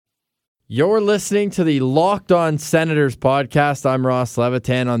You're listening to the Locked On Senators podcast. I'm Ross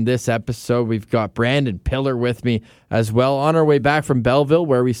Levitan. On this episode, we've got Brandon Pillar with me as well. On our way back from Belleville,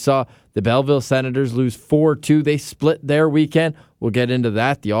 where we saw the Belleville Senators lose 4-2. They split their weekend. We'll get into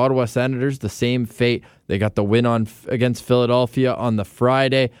that. The Ottawa Senators, the same fate. They got the win against Philadelphia on the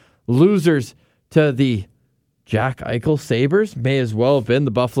Friday. Losers to the Jack Eichel Sabres may as well have been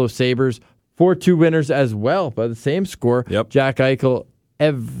the Buffalo Sabres. 4-2 winners as well by the same score. Yep. Jack Eichel,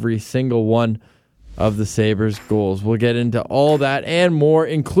 every single one of the Sabres' goals. We'll get into all that and more,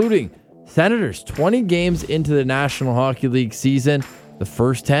 including Senators 20 games into the National Hockey League season. The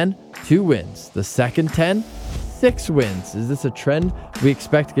first 10, 2 wins. The second 10, 6 wins. Is this a trend we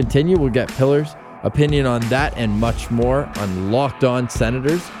expect to continue? We'll get Pillar's opinion on that and much more on Locked On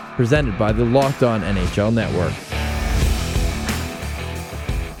Senators, presented by the Locked On NHL Network.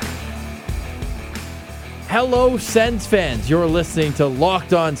 Hello, Sens fans. You're listening to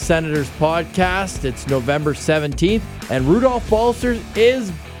Locked On Senators podcast. It's November 17th, and Rudolph Balcers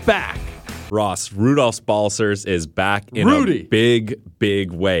is back. Ross, Rudolph Balcers is back in a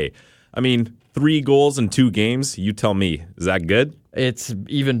big way. I mean, 3 goals in 2 games. You tell me, is that good? It's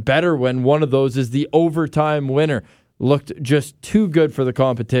even better when one of those is the overtime winner. Looked just too good for the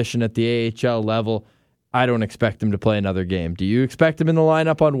competition at the AHL level. I don't expect him to play another game. Do you expect him in the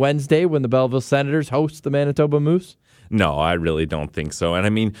lineup on Wednesday when the Belleville Senators host the Manitoba Moose? No, I really don't think so. And I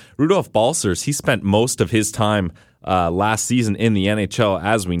mean, Rudolph Balcers, he spent most of his time last season in the NHL,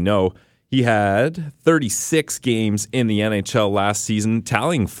 as we know. He had 36 games in the NHL last season,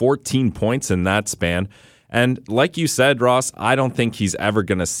 tallying 14 points in that span. And like you said, Ross, I don't think he's ever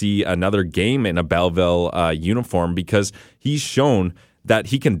going to see another game in a Belleville uniform because he's shown that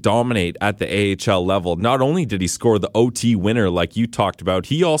he can dominate at the AHL level. Not only did he score the OT winner like you talked about,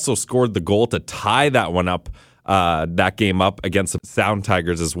 he also scored the goal to tie that one up, that game up against the Sound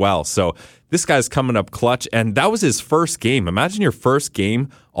Tigers as well. So this guy's coming up clutch, and that was his first game. Imagine your first game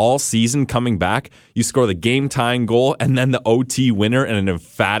all season coming back. You score the game-tying goal and then the OT winner in an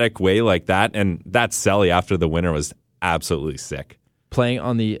emphatic way like that, and that celly after the winner was absolutely sick. Playing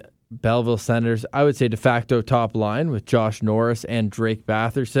on the Belleville Senators, I would say de facto top line with Josh Norris and Drake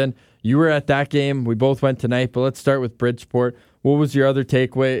Batherson. You were at that game. We both went tonight, but let's start with Bridgeport. What was your other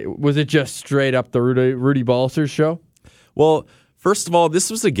takeaway? Was it just straight up the Rudy Balcers show? Well, first of all,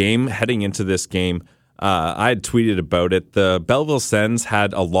 this was a game heading into this game. I had tweeted about it. The Belleville Sens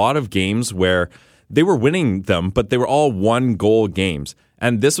had a lot of games where they were winning them, but they were all 1-goal games.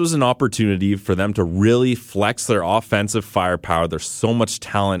 And this was an opportunity for them to really flex their offensive firepower. There's so much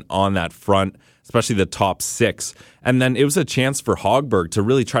talent on that front, especially the top 6. And then it was a chance for Hogberg to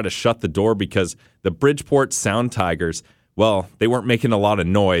really try to shut the door because the Bridgeport Sound Tigers, well, they weren't making a lot of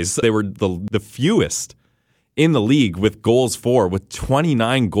noise. They were the fewest in the league with goals for, with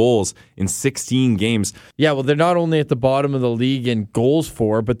 29 goals in 16 games. Yeah, well, they're not only at the bottom of the league in goals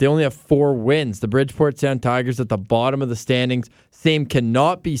for, but they only have 4 wins. The Bridgeport Sound Tigers at the bottom of the standings. Same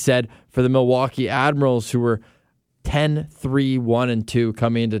cannot be said for the Milwaukee Admirals, who were 10-3-1-2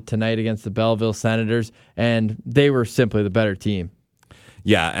 coming into tonight against the Belleville Senators, and they were simply the better team.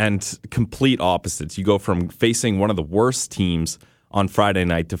 Yeah, and complete opposites. You go from facing one of the worst teams on Friday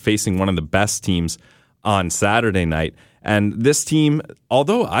night to facing one of the best teams on Saturday night. And this team,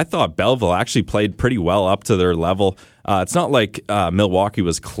 although I thought Belleville actually played pretty well up to their level, it's not like Milwaukee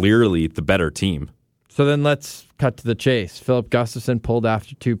was clearly the better team. So then let's cut to the chase. Philip Gustafson pulled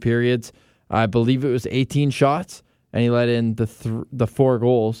after 2 periods. I believe it was 18 shots, and he let in the 4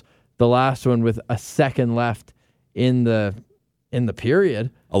 goals. The last one with a second left in the period.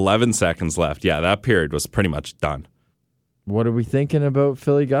 11 seconds left. Yeah, that period was pretty much done. What are we thinking about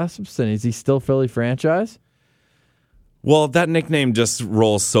Philly Gustafson? Is he still Philly franchise? Well, that nickname just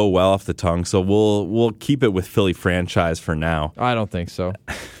rolls so well off the tongue, so we'll keep it with Philly franchise for now. I don't think so.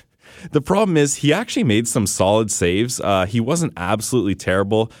 The problem is he actually made some solid saves. He wasn't absolutely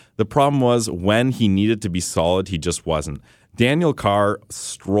terrible. The problem was when he needed to be solid, he just wasn't. Daniel Carr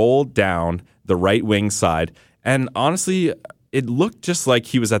strolled down the right wing side, and honestly, it looked just like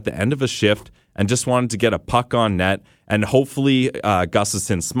he was at the end of a shift and just wanted to get a puck on net, and hopefully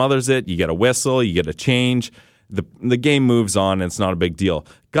Gustafson smothers it. You get a whistle, you get a change. The game moves on, and it's not a big deal.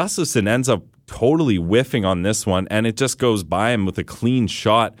 Gustafson ends up totally whiffing on this one, and it just goes by him with a clean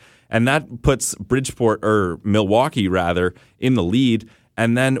shot. And that puts Milwaukee in the lead.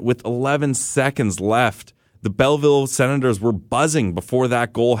 And then with 11 seconds left, the Belleville Senators were buzzing before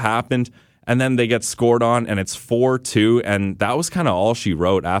that goal happened. And then they get scored on, and it's 4-2. And that was kind of all she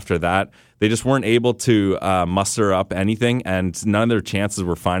wrote after that. They just weren't able to muster up anything, and none of their chances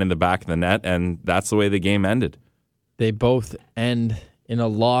were finding the back of the net. And that's the way the game ended. They both end in a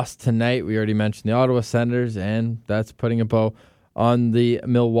loss tonight. We already mentioned the Ottawa Senators, and that's putting a bow on the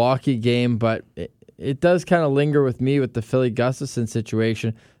Milwaukee game. But it does kind of linger with me with the Philly Gustafson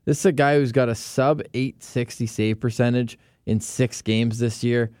situation. This is a guy who's got a sub 860 save percentage in 6 games this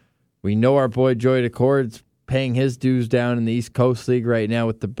year. We know our boy Joey Decord's paying his dues down in the East Coast League right now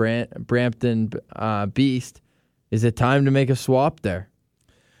with the Brampton Beast. Is it time to make a swap there?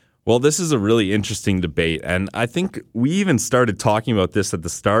 Well, this is a really interesting debate, and I think we even started talking about this at the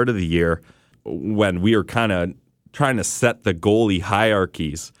start of the year when we were kind of trying to set the goalie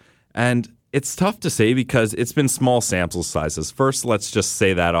hierarchies. And it's tough to say because it's been small sample sizes. First, let's just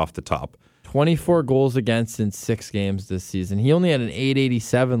say that off the top. 24 goals against in 6 games this season. He only had an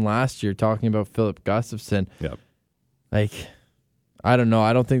 887 last year, talking about Philip Gustafson. Yep. I don't know.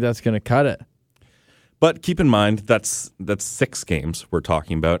 I don't think that's going to cut it. But keep in mind, that's 6 games we're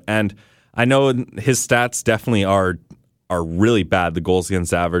talking about. And I know his stats definitely are really bad, the goals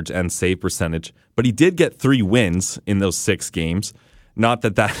against average and save percentage. But he did get 3 wins in those 6 games. Not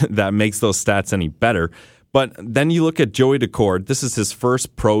that makes those stats any better. But then you look at Joey Decord. This is his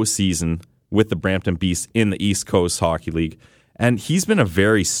first pro season with the Brampton Beast in the East Coast Hockey League. And he's been a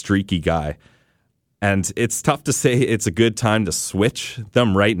very streaky guy. And it's tough to say it's a good time to switch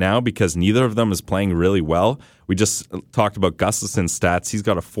them right now because neither of them is playing really well. We just talked about Gustafson's stats. He's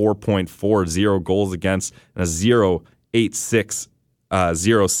got a 4.40 goals against and a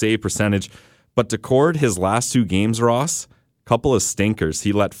 0.86 save percentage. But Decord, his last 2 games, Ross, a couple of stinkers.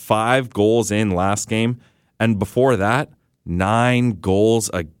 He let 5 goals in last game. And before that, 9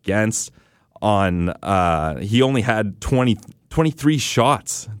 goals against on he only had 23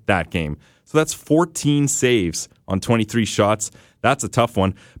 shots that game. So that's 14 saves on 23 shots. That's a tough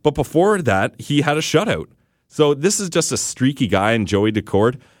one. But before that, he had a shutout. So this is just a streaky guy in Joey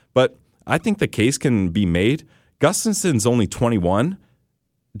Decord. But I think the case can be made. Gustafson's only 21.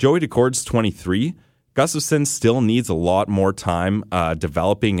 Joey Decord's 23. Gustafson still needs a lot more time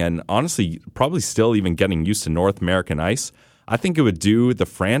developing and honestly probably still even getting used to North American ice. I think it would do the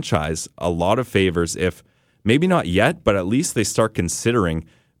franchise a lot of favors if, maybe not yet, but at least they start considering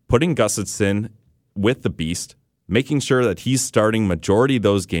putting Gustafson with the Beast, making sure that he's starting majority of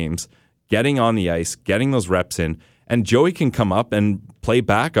those games, getting on the ice, getting those reps in, and Joey can come up and play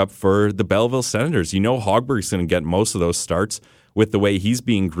backup for the Belleville Senators. You know Hogberg's going to get most of those starts with the way he's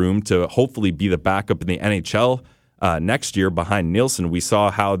being groomed to hopefully be the backup in the NHL next year behind Nielsen. We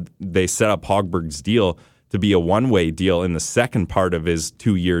saw how they set up Hogberg's deal to be a one-way deal in the second part of his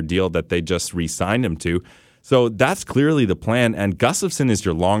 2-year deal that they just re-signed him to. So that's clearly the plan, and Gustafson is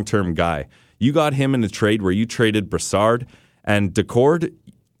your long-term guy. You got him in a trade where you traded Brassard, and Decord,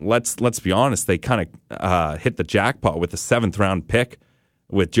 let's be honest, they kind of hit the jackpot with a 7th-round pick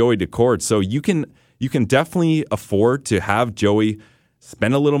with Joey Decord. So you can definitely afford to have Joey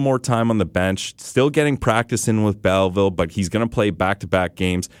spend a little more time on the bench, still getting practice in with Belleville, but he's going to play back-to-back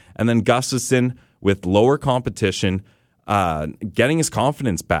games. And then Gustafson with lower competition, getting his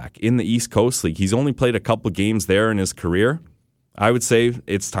confidence back in the East Coast League. He's only played a couple games there in his career. I would say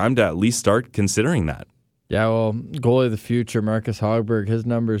it's time to at least start considering that. Yeah, well, goalie of the future, Marcus Hogberg, his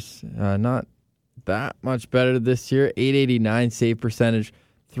numbers not that much better this year. 889 save percentage,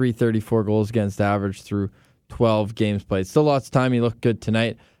 334 goals against average through 12 games played. Still lots of time. He looked good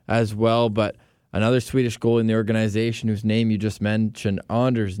tonight as well, but another Swedish goalie in the organization whose name you just mentioned,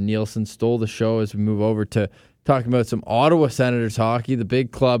 Anders Nielsen, stole the show as we move over to talking about some Ottawa Senators hockey. The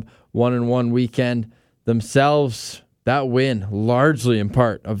big club 1-1 weekend themselves. That win largely in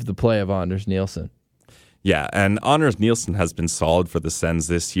part of the play of Anders Nielsen. Yeah, and Anders Nielsen has been solid for the Sens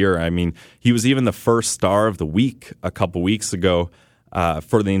this year. I mean, he was even the first star of the week a couple weeks ago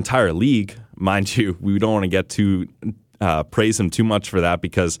for the entire league. Mind you, we don't want to get too praise him too much for that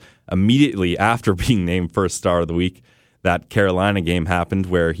because immediately after being named first star of the week, that Carolina game happened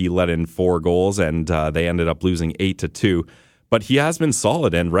where he let in 4 goals and they ended up losing 8-2. But he has been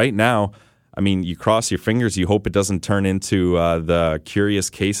solid, and right now, I mean, you cross your fingers, you hope it doesn't turn into the curious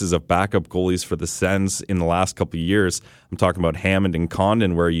cases of backup goalies for the Sens in the last couple of years. I'm talking about Hammond and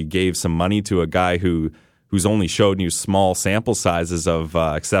Condon, where you gave some money to a guy who's only showed you small sample sizes of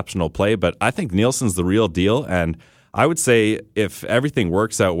exceptional play. But I think Nielsen's the real deal, and I would say if everything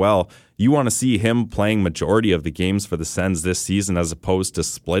works out well, you want to see him playing majority of the games for the Sens this season as opposed to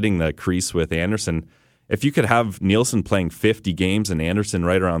splitting the crease with Anderson. If you could have Nielsen playing 50 games and Anderson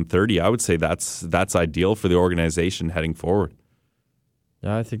right around 30, I would say that's ideal for the organization heading forward.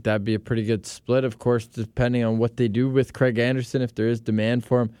 Yeah, I think that'd be a pretty good split, of course, depending on what they do with Craig Anderson. If there is demand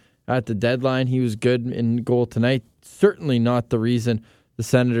for him at the deadline, he was good in goal tonight. Certainly not the reason the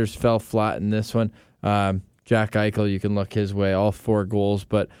Senators fell flat in this one. Jack Eichel, you can look his way, all 4 goals.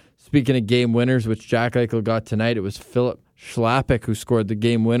 But speaking of game winners, which Jack Eichel got tonight, it was Philip Schlappick who scored the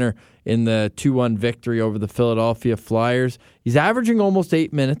game winner in the 2-1 victory over the Philadelphia Flyers. He's averaging almost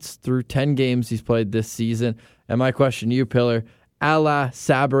 8 minutes through 10 games he's played this season. And my question to you, Pillar, a la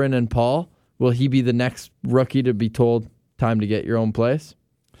Sabourin and Paul, will he be the next rookie to be told time to get your own place?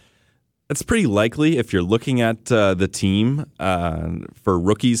 It's pretty likely if you're looking at the team for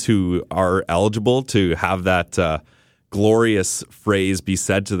rookies who are eligible to have that glorious phrase be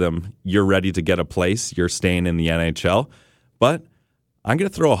said to them, you're ready to get a place, you're staying in the NHL. But I'm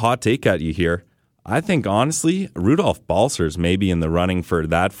going to throw a hot take at you here. I think, honestly, Rudolph Balcers may be in the running for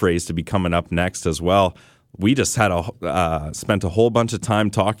that phrase to be coming up next as well. We just had spent a whole bunch of time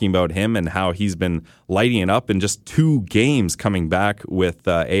talking about him and how he's been lighting it up in just 2 games coming back with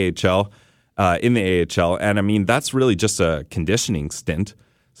AHL in the AHL. And I mean, that's really just a conditioning stint.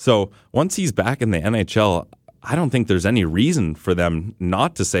 So once he's back in the NHL, I don't think there's any reason for them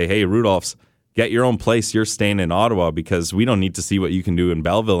not to say, hey, Rudolph's, get your own place. You're staying in Ottawa because we don't need to see what you can do in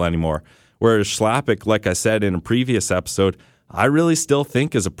Belleville anymore. Whereas Schlappick, like I said in a previous episode, I really still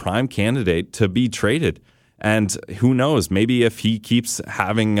think is a prime candidate to be traded. And who knows, maybe if he keeps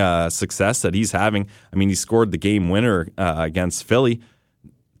having success that he's having, I mean, he scored the game winner against Philly,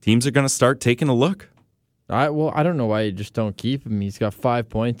 teams are going to start taking a look. I don't know why you just don't keep him. He's got 5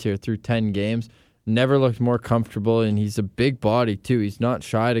 points here through 10 games. Never looked more comfortable, and he's a big body, too. He's not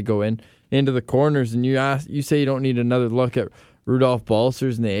shy to go into the corners. And you say you don't need another look at Rudolph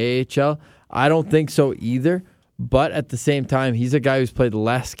Balcers in the AHL. I don't think so either. But at the same time, he's a guy who's played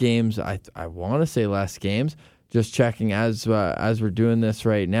less games. I want to say less games. Just checking as we're doing this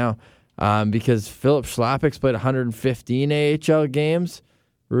right now, because Philip Schlappick's played 115 AHL games.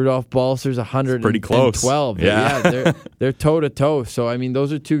 Rudolph Balcers 112. Pretty close. Yeah, they're toe to toe. So I mean,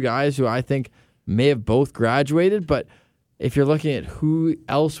 those are 2 guys who I think may have both graduated. But if you're looking at who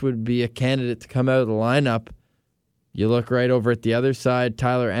else would be a candidate to come out of the lineup, you look right over at the other side.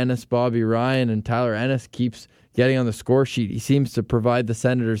 Tyler Ennis, Bobby Ryan, and Tyler Ennis keeps getting on the score sheet. He seems to provide the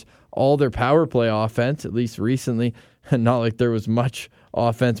Senators all their power play offense, at least recently. Not like there was much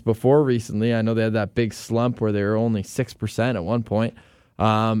offense before recently. I know they had that big slump where they were only 6% at one point.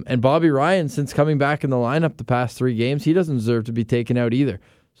 And Bobby Ryan, since coming back in the lineup the past 3 games, he doesn't deserve to be taken out either.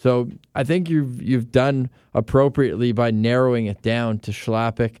 So I think you've done appropriately by narrowing it down to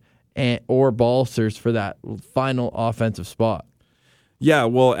Schlappick or Balcers for that final offensive spot. Yeah,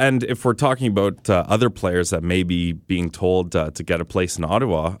 well, and if we're talking about other players that may be being told to get a place in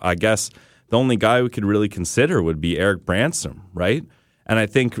Ottawa, I guess the only guy we could really consider would be Eric Branstrom, right? And I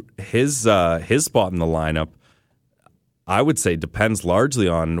think his spot in the lineup, I would say, depends largely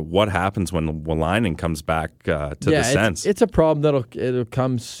on what happens when Wolanin comes back to the Sens. It's a problem it'll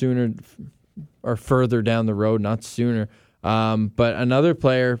come sooner or further down the road, not sooner. But another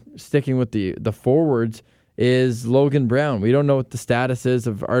player, sticking with the forwards, is Logan Brown. We don't know what the status is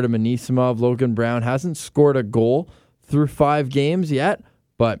of Artem Anisimov. Logan Brown hasn't scored a goal through 5 games yet,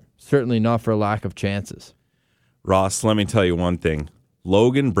 but certainly not for a lack of chances. Ross, let me tell you one thing.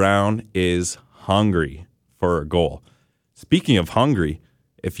 Logan Brown is hungry for a goal. Speaking of hungry,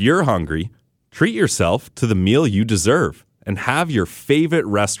 if you're hungry, treat yourself to the meal you deserve and have your favorite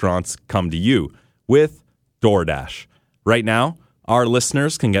restaurants come to you with DoorDash. Right now, our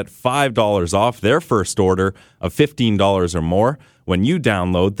listeners can get $5 off their first order of $15 or more when you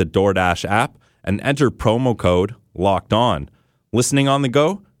download the DoorDash app and enter promo code LOCKEDON. Listening on the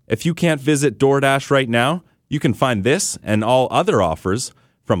go? If you can't visit DoorDash right now, you can find this and all other offers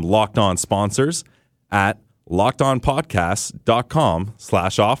from Locked On sponsors at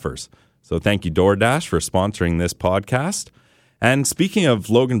lockedonpodcast.com/offers. So thank you, DoorDash, for sponsoring this podcast. And speaking of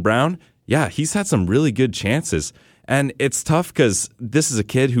Logan Brown, yeah, he's had some really good chances. And it's tough because this is a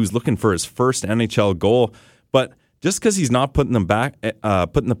kid who's looking for his first NHL goal. But just because he's not putting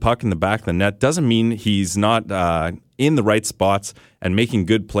the puck in the back of the net doesn't mean he's not in the right spots and making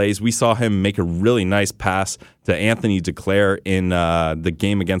good plays. We saw him make a really nice pass to Anthony Duclair in the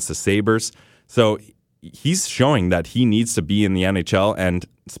game against the Sabres. So he's showing that he needs to be in the NHL. And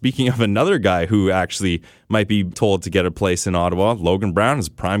speaking of another guy who actually might be told to get a place in Ottawa, Logan Brown is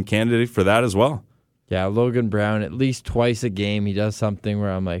a prime candidate for that as well. Yeah, Logan Brown, at least twice a game, he does something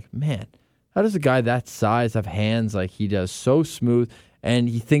where I'm like, man, how does a guy that size have hands like he does? So smooth, and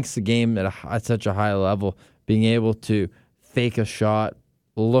he thinks the game at such a high level, being able to fake a shot,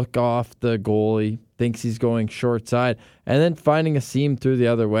 look off the goalie, thinks he's going short side, and then finding a seam through the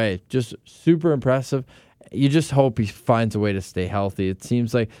other way. Just super impressive. You just hope he finds a way to stay healthy. It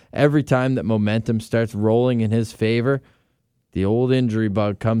seems like every time that momentum starts rolling in his favor, the old injury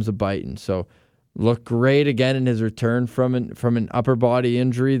bug comes a-biting. So looked great again in his return from an upper body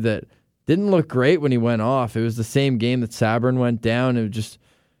injury that didn't look great when he went off. It was the same game that Sabourin went down. It was just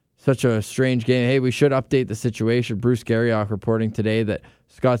such a strange game. Hey, we should update the situation. Bruce Garriock reporting today that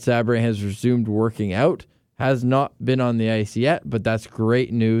Scott Sabourin has resumed working out. Has not been on the ice yet, but that's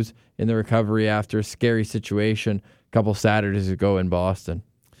great news in the recovery after a scary situation a couple Saturdays ago in Boston.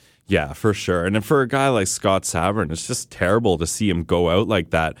 Yeah, for sure. And for a guy like Scott Sabourin, it's just terrible to see him go out like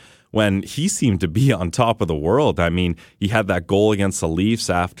that when he seemed to be on top of the world. I mean, he had that goal against the Leafs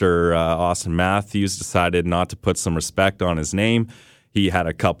after Austin Matthews decided not to put some respect on his name. He had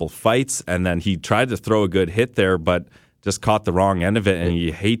a couple fights, and then he tried to throw a good hit there, but just caught the wrong end of it, and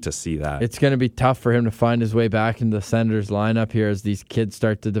you hate to see that. It's going to be tough for him to find his way back into the Senators lineup here as these kids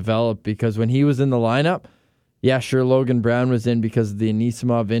start to develop, because when he was in the lineup, yeah, sure, Logan Brown was in because of the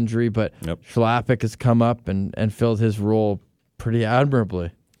Anisimov injury, but Schlappick has come up and filled his role pretty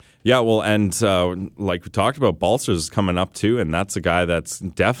admirably. Yeah, well, and like we talked about, Balcers is coming up too, and that's a guy that's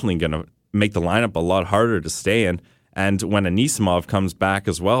definitely going to make the lineup a lot harder to stay in. And when Anisimov comes back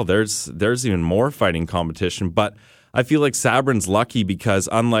as well, there's even more fighting competition. But I feel like Sabourin's lucky because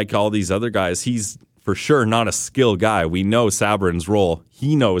unlike all these other guys, he's for sure not a skill guy. We know Sabourin's role.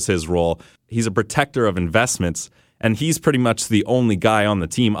 He knows his role. He's a protector of investments, and he's pretty much the only guy on the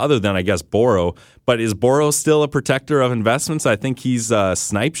team other than, I guess, Boro. But is Boro still a protector of investments? I think he's a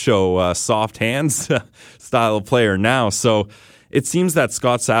snipe show, soft hands style of player now. So it seems that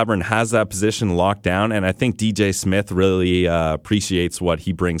Scott Sabourin has that position locked down, and I think DJ Smith really appreciates what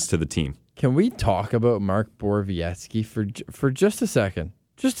he brings to the team. Can we talk about Mark Borowiecki for just a second?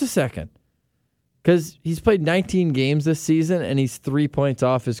 Just a second. Because he's played 19 games this season, and he's 3 points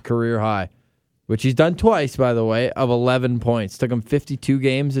off his career high, which he's done twice, by the way, of 11 points. Took him 52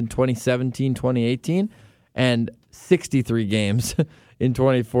 games in 2017-2018 and 63 games in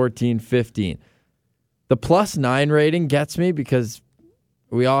 2014-15. The +9 rating gets me because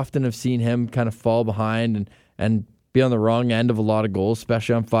we often have seen him kind of fall behind and be on the wrong end of a lot of goals,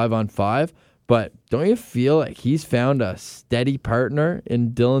 especially on 5-on-5. But don't you feel like he's found a steady partner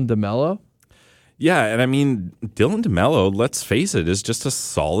in Dylan DeMello? Yeah, and I mean, Dylan DeMello, let's face it, is just a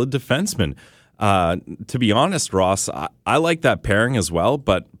solid defenseman. To be honest, Ross, I like that pairing as well,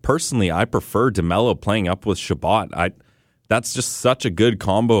 but personally, I prefer DeMello playing up with Chabot. That's just such a good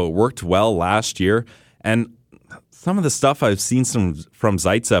combo. It worked well last year, and some of the stuff I've seen from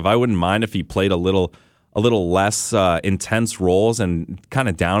Zaitsev, I wouldn't mind if he played a little less intense roles and kind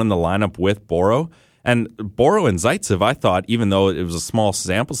of down in the lineup with Boro. And Boro and Zaitsev, I thought, even though it was a small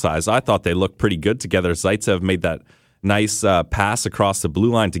sample size, I thought they looked pretty good together. Zaitsev made that nice pass across the blue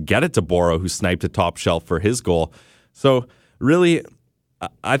line to get it to Boro, who sniped a top shelf for his goal. So really,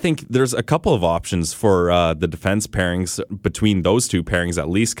 I think there's a couple of options for the defense pairings between those two pairings at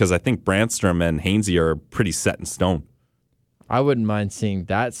least, because I think Brandstrom and Hainsey are pretty set in stone. I wouldn't mind seeing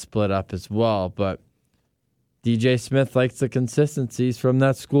that split up as well, but DJ Smith likes the consistencies from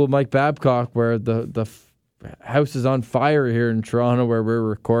that school of Mike Babcock, where the house is on fire here in Toronto, where we're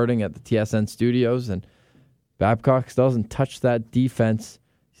recording at the TSN studios, and Babcock still doesn't touch that defense.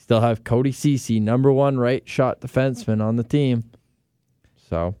 You still have Cody Ceci, number one right shot defenseman on the team.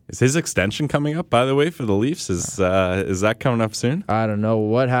 So is his extension coming up, by the way, for the Leafs? Is that coming up soon? I don't know.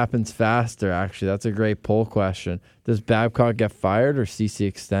 What happens faster, actually? That's a great poll question. Does Babcock get fired or Ceci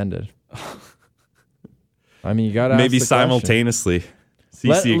extended? I mean, you got to maybe simultaneously.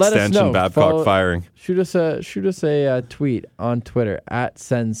 Ceci extension, Babcock firing. Shoot us a tweet on Twitter at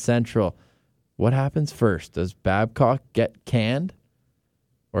Sens Central. What happens first? Does Babcock get canned,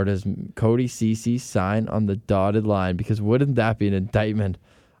 or does Cody Ceci sign on the dotted line? Because wouldn't that be an indictment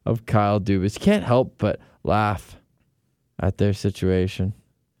of Kyle Dubas? You can't help but laugh at their situation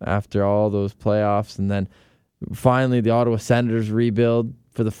after all those playoffs, and then finally the Ottawa Senators rebuild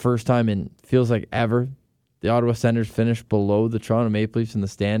for the first time in feels like ever. The Ottawa Senators finished below the Toronto Maple Leafs in the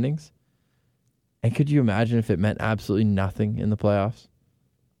standings. And could you imagine if it meant absolutely nothing in the playoffs?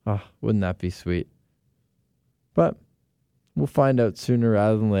 Oh, wouldn't that be sweet? But we'll find out sooner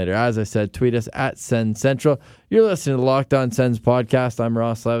rather than later. As I said, tweet us at Sens Central. You're listening to the Locked On Sens podcast. I'm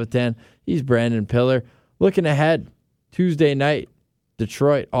Ross Levitan. He's Brandon Pillar. Looking ahead, Tuesday night,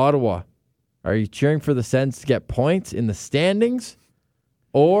 Detroit, Ottawa. Are you cheering for the Sens to get points in the standings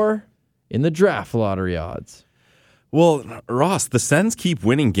or in the draft lottery odds? Well, Ross, the Sens keep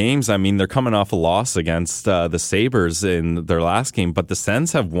winning games. I mean, they're coming off a loss against the Sabres in their last game, but the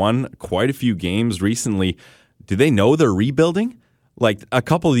Sens have won quite a few games recently. Do they know they're rebuilding? like a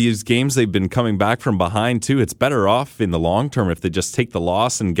couple of these games they've been coming back from behind too. It's better off in the long term if they just take the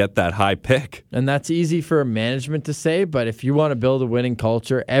loss and get that high pick. And that's easy for management to say, but if you want to build a winning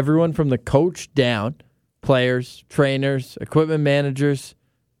culture, everyone from the coach down, players, trainers, equipment managers,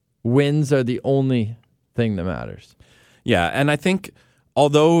 wins are the only thing that matters. Yeah, and I think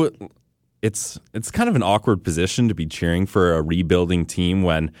although it's kind of an awkward position to be cheering for a rebuilding team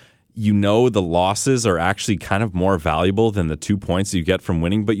when you know the losses are actually kind of more valuable than the 2 points you get from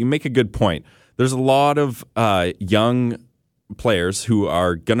winning, but you make a good point. There's a lot of young players who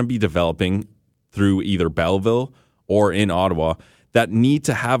are going to be developing through either Belleville or in Ottawa that need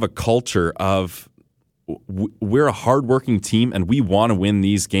to have a culture of we're a hardworking team and we want to win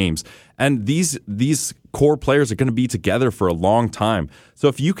these games. And these core players are going to be together for a long time. So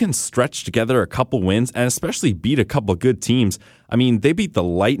if you can stretch together a couple wins and especially beat a couple good teams, I mean, they beat the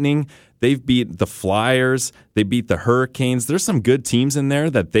Lightning, they've beat the Flyers, they beat the Hurricanes. There's some good teams in there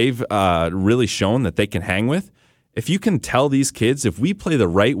that they've really shown that they can hang with. If you can tell these kids, if we play the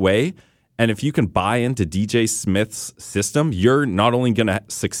right way, and if you can buy into DJ Smith's system, you're not only going to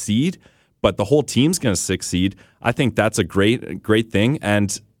succeed, but the whole team's going to succeed. I think that's a great thing.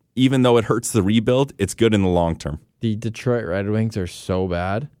 And even though it hurts the rebuild, it's good in the long term. The Detroit Red Wings are so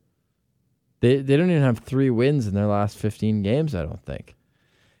bad. They don't even have 3 wins in their last 15 games, I don't think.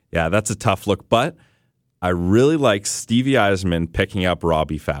 Yeah, that's a tough look. But I really like Stevie Yzerman picking up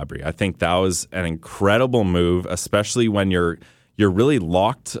Robbie Fabry. I think that was an incredible move, especially when you're really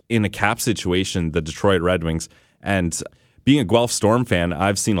locked in a cap situation, the Detroit Red Wings. And being a Guelph Storm fan,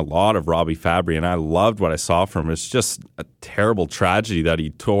 I've seen a lot of Robbie Fabry, and I loved what I saw from him. It's just a terrible tragedy that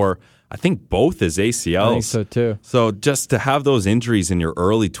he tore, I think, both his ACLs. I think so, too. So just to have those injuries in your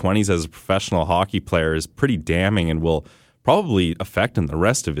early 20s as a professional hockey player is pretty damning and will probably affect him the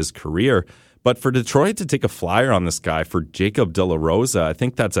rest of his career. But for Detroit to take a flyer on this guy, for Jacob De La Rosa, I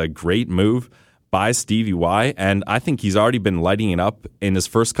think that's a great move by Stevie Y, and I think he's already been lighting it up in his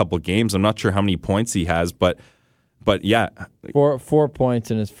first couple of games. I'm not sure how many points he has, but yeah. 4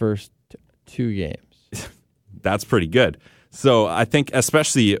 points in his first 2 games. That's pretty good. So I think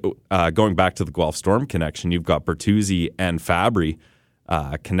especially going back to the Guelph Storm connection, you've got Bertuzzi and Fabry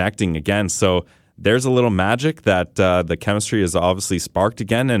connecting again. So there's a little magic that the chemistry is obviously sparked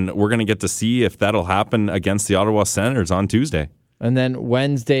again, and we're going to get to see if that'll happen against the Ottawa Senators on Tuesday. And then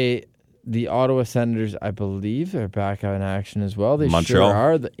Wednesday, the Ottawa Senators, I believe, are back out in action as well. They Montreal. Sure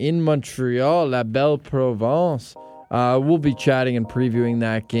are. In Montreal, La Belle Provence. We'll be chatting and previewing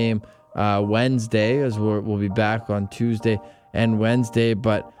that game Wednesday, as we'll be back on Tuesday and Wednesday.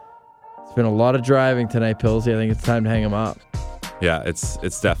 But it's been a lot of driving tonight, Pillsy. I think it's time to hang them up. Yeah, it's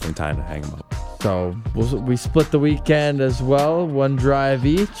definitely time to hang them up. So we split the weekend as well. 1 drive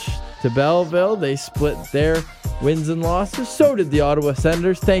each to Belleville. They split their wins and losses. So did the Ottawa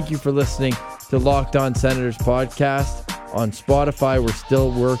Senators. Thank you for listening to Locked On Senators podcast on Spotify. We're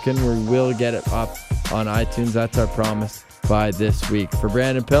still working. We will get it up on iTunes. That's our promise by this week. For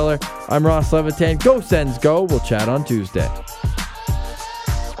Brandon Pillar, I'm Ross Levitan. Go Sens, go. We'll chat on Tuesday.